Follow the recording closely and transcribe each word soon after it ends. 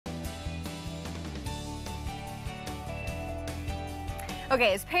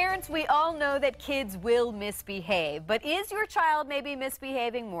Okay, as parents, we all know that kids will misbehave, but is your child maybe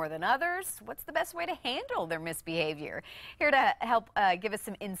misbehaving more than others? What's the best way to handle their misbehavior? Here to help give us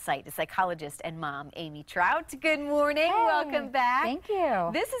some insight is psychologist and mom, Amy Trout. Good morning. Hey, welcome back. Thank you.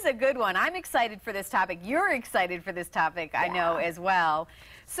 This is a good one. I'm excited for this topic. You're excited for this topic, I know, as well.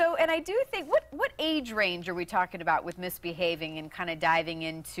 So, and I do think, what age range are we talking about with misbehaving and kind of diving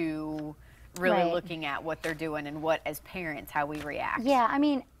into really looking at what they're doing and what, as parents, how we react? Yeah, I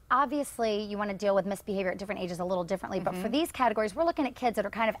mean, obviously you want to deal with misbehavior at different ages a little differently, but for these categories, we're looking at kids that are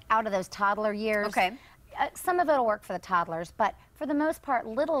kind of out of those toddler years. Okay. Some of it will work for the toddlers, but for the most part,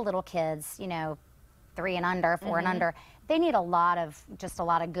 little kids, you know, 3 and under, 4 and under, they need a lot of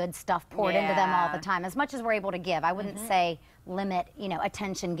good stuff poured into them all the time, as much as we're able to give. I wouldn't say limit, you know,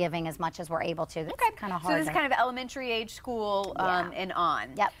 attention giving as much as we're able to. That's kind of hard. So this is kind of elementary age, school, and on.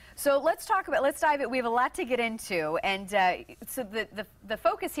 Yep. So let's dive in. We have a lot to get into, and so the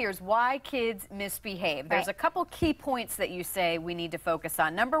focus here is why kids misbehave. There's a couple key points that you say we need to focus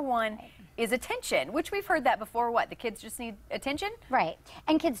on. Number one is attention, which we've heard that before. What, the kids just need attention? Right.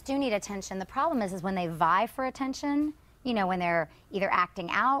 And kids do need attention. The problem is when they vie for attention, you know, when they're either acting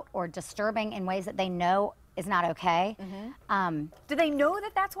out or disturbing in ways that they know is not okay. Do they know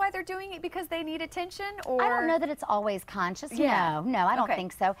that that's why they're doing it, because they need attention? Or I don't know that it's always conscious. No, I don't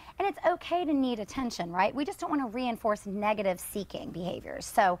think so. And it's okay to need attention, right? We just don't want to reinforce negative seeking behaviors.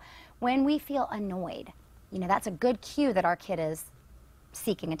 So when we feel annoyed, you know, that's a good cue that our kid is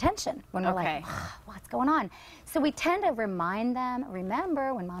seeking attention, when we're like, what's going on? So we tend to remind them,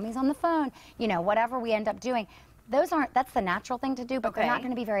 remember when mommy's on the phone, you know, whatever we end up doing. That's the natural thing to do, but they're not going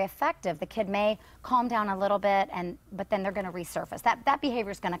to be very effective. The kid may calm down a little bit, but then they're going to resurface. That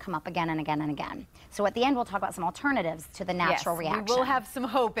behavior is going to come up again and again and again. So at the end, we'll talk about some alternatives to the natural reaction. We will have some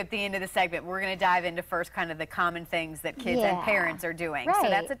hope at the end of the segment. We're going to dive into first kind of the common things that kids and parents are doing. So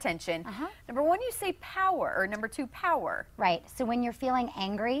that's attention. Number one, you say power, or number two, power. Right. So when you're feeling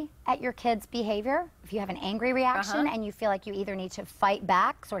angry at your kid's behavior, if you have an angry reaction and you feel like you either need to fight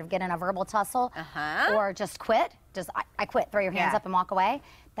back, sort of get in a verbal tussle, or just quit, I quit, throw your hands up and walk away,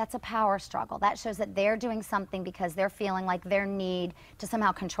 that's a power struggle. That shows that they're doing something because they're feeling like their need to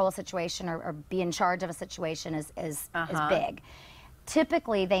somehow control a situation or be in charge of a situation is big.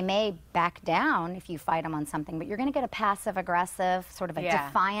 Typically, they may back down if you fight them on something, but you're going to get a passive-aggressive, sort of a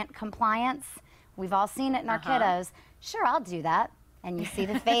defiant compliance. We've all seen it in our kiddos. Sure, I'll do that. And you see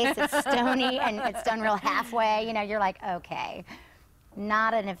the face, it's stony, and it's done real halfway. You know, you're like, okay.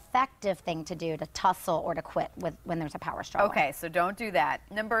 Not an effective thing to do, to tussle or to quit when there's a power struggle. Okay, so don't do that.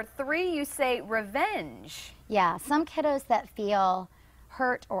 Number three, you say revenge. Yeah, some kiddos that feel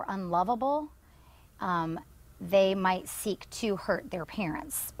hurt or unlovable, they might seek to hurt their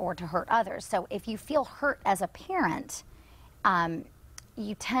parents or to hurt others. So if you feel hurt as a parent,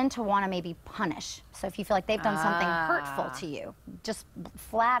 you tend to want to maybe punish. So if you feel like they've done something hurtful to you, just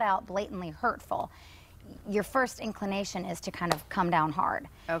flat out, blatantly hurtful, your first inclination is to kind of come down hard.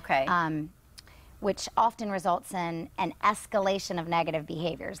 Okay. Which often results in an escalation of negative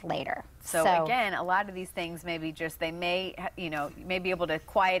behaviors later. So again, a lot of these things maybe just, they may, you know, you may be able to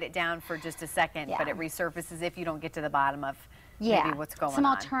quiet it down for just a second, but it resurfaces if you don't get to the bottom of maybe what's going on. Some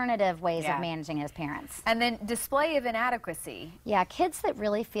alternative ways of managing it as parents. And then display of inadequacy. Yeah, kids that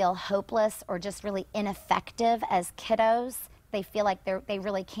really feel hopeless or just really ineffective as kiddos, they feel like they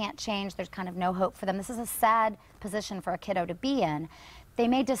really can't change. There's kind of no hope for them. This is a sad position for a kiddo to be in. They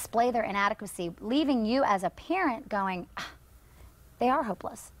may display their inadequacy, leaving you as a parent going, they are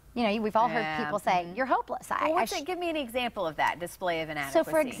hopeless. You know, we've all heard people say, you're hopeless. Well, give me an example of that, display of inadequacy. So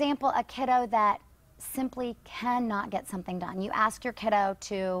for example, a kiddo that simply cannot get something done. You ask your kiddo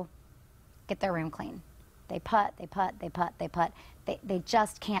to get their room clean. They putt. They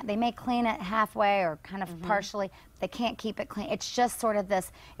just can't. They may clean it halfway or kind of partially. They can't keep it clean. It's just sort of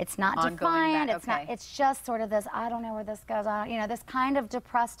this, it's not defiant. It's just sort of this, I don't know where this goes on. You know, this kind of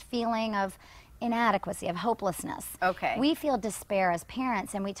depressed feeling of inadequacy, of hopelessness. Okay. We feel despair as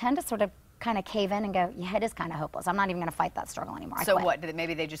parents, and we tend to sort of kind of cave in and go, yeah, it is kind of hopeless. I'm not even going to fight that struggle anymore. So what,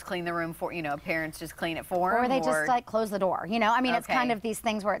 maybe they just clean the room for, you know, parents just clean it for them? Or they just like close the door, you know? I mean, it's kind of these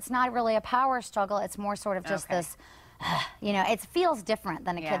things where it's not really a power struggle, it's more sort of just this, you know, it feels different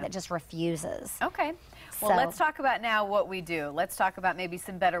than a kid that just refuses. Okay. Well, let's talk about now what we do. Let's talk about maybe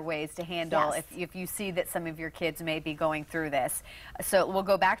some better ways to handle if you see that some of your kids may be going through this. So we'll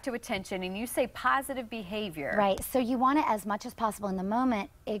go back to attention, and you say positive behavior. Right. So you want to, as much as possible in the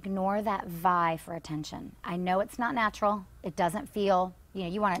moment, ignore that vie for attention. I know it's not natural. It doesn't feel, you know,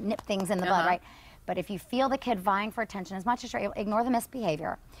 you want to nip things in the bud, right? But if you feel the kid vying for attention, as much as you're able, ignore the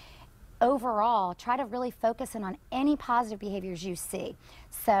misbehavior. overall, try to really focus in on any positive behaviors you see.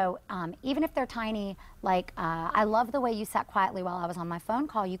 So even if they're tiny, like I love the way you sat quietly while I was on my phone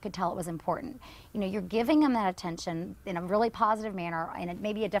call. You could tell it was important. You know, you're giving them that attention in a really positive manner in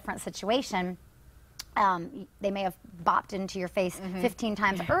maybe a different situation. They may have bopped into your face 15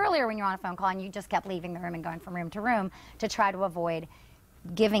 times earlier when you're on a phone call, and you just kept leaving the room and going from room to room to try to avoid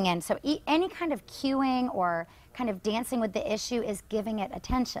giving in. So any kind of cueing or kind of dancing with the issue is giving it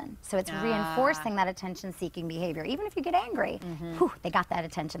attention. So it's reinforcing that attention-seeking behavior. Even if you get angry, whew, they got that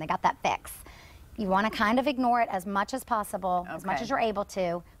attention, they got that fix. You want to kind of ignore it as much as possible, as much as you're able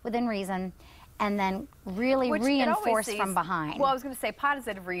to, within reason, and then really reinforce from behind. Well, I was going to say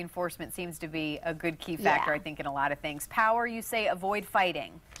positive reinforcement seems to be a good key factor, I think, in a lot of things. Power, you say avoid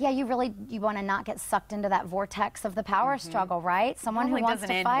fighting. Yeah, you want to not get sucked into that vortex of the power struggle, right? Someone who wants to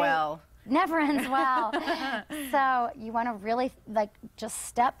fight doesn't end well. Never ends well. So you want to really just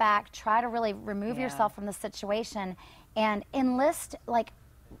step back, try to really remove yourself from the situation, and enlist,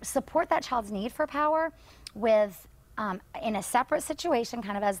 support that child's need for power with in a separate situation,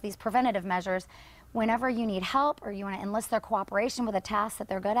 kind of as these preventative measures. Whenever you need help or you want to enlist their cooperation with a task that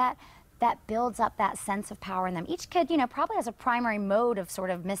they're good at, that builds up that sense of power in them. Each kid, probably has a primary mode of sort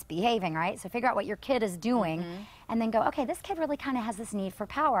of misbehaving, right? So figure out what your kid is doing and then go, okay, this kid really kind of has this need for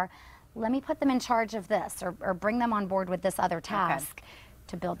power. Let me put them in charge of this or bring them on board with this other task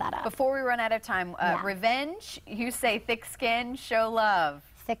to build that up. Before we run out of time, revenge, you say thick skin, show love.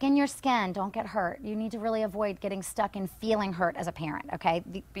 Thicken your skin, don't get hurt. You need to really avoid getting stuck in feeling hurt as a parent, okay?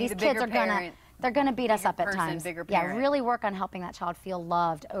 These kids are they're gonna beat us up at times. Yeah, really work on helping that child feel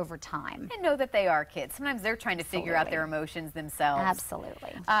loved over time. And know that they are kids. Sometimes they're trying to figure out their emotions themselves.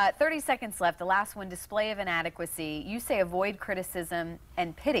 Absolutely. 30 seconds left. The last one, display of inadequacy. You say avoid criticism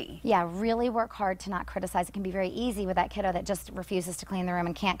and pity. Yeah, really work hard to not criticize. It can be very easy with that kiddo that just refuses to clean the room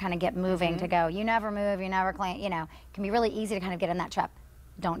and can't kind of get moving to go, you never move, you never clean, It can be really easy to kind of get in that trap.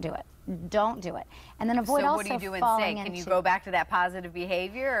 Don't do it. Don't do it. And then avoid also falling into... So what do you do instead? Can you go back to that positive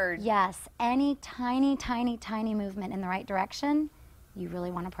behavior? Or? Yes. Any tiny, tiny, tiny movement in the right direction, you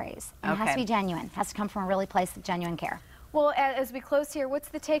really want to praise. And it has to be genuine. It has to come from a really place of genuine care. Well, as we close here, what's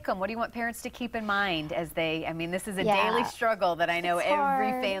the take-home? What do you want parents to keep in mind as they, this is a daily struggle that I know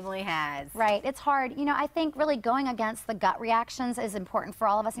every family has. Right, it's hard. I think really going against the gut reactions is important for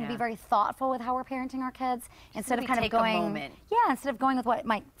all of us and to be very thoughtful with how we're parenting our kids instead of kind of going, instead of going with what it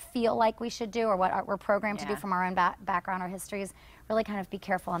might feel like we should do or what we're programmed to do from our own background or histories. Really kind of be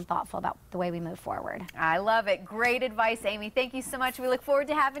careful and thoughtful about the way we move forward. I love it. Great advice, Amy. Thank you so much. We look forward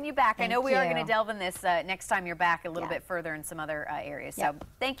to having you back. I know we are going to delve in this next time you're back a little bit further in some other areas. So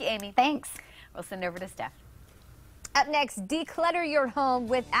thank you, Amy. Thanks. We'll send it over to Steph. Up next, declutter your home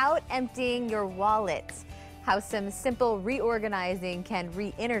without emptying your wallet. How some simple reorganizing can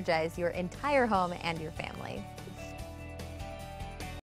re-energize your entire home and your family.